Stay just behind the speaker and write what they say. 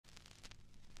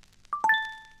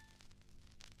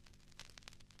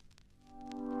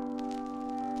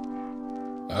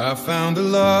I found a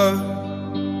love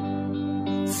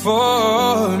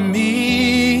for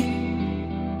me.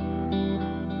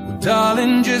 Well,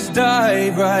 darling, just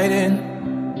dive right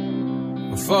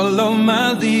in, follow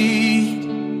my lead.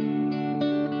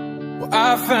 Well,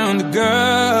 I found a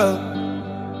girl,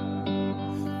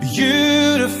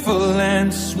 beautiful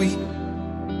and sweet.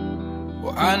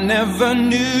 Well, I never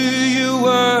knew you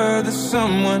were the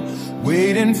someone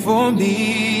waiting for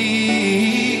me.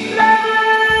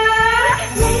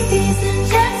 Ladies and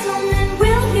gentlemen,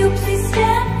 will you please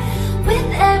stand? With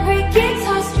every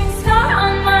guitar string scar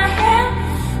on my hand,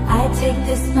 I take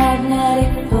this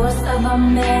magnetic force of a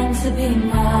man to be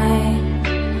my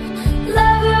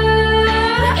lover.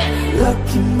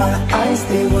 Look in my eyes,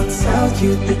 they will tell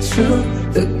you the truth.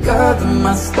 The girl of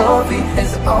my story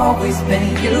has always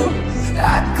been you.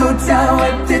 I'd go down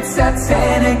with the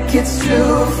Titanic, it's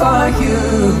true for you.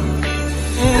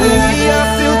 I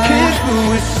still can't move,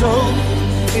 we're so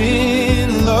in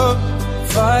love,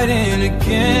 fighting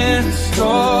against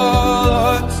all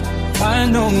odds. I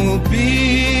know we'll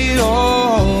be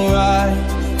alright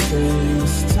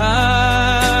this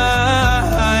time.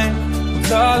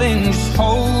 Darling, just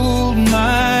hold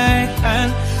my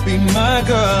hand, be my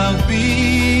girl, I'll be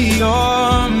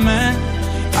your man.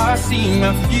 I see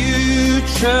my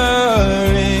future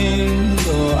in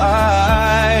your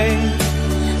eyes.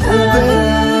 Oh,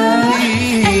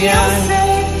 baby, and you'll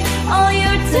say all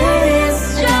you did is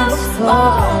just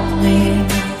for me.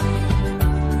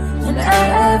 And at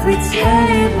every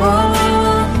table,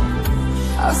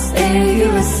 I'll save you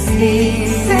a seat.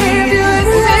 Save you a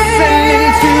seat.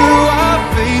 Singing to our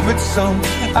favorite song,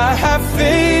 I have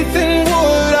faith in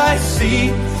what I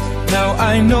see. Now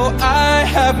I know I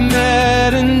have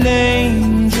met an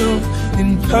angel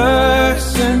in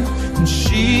person.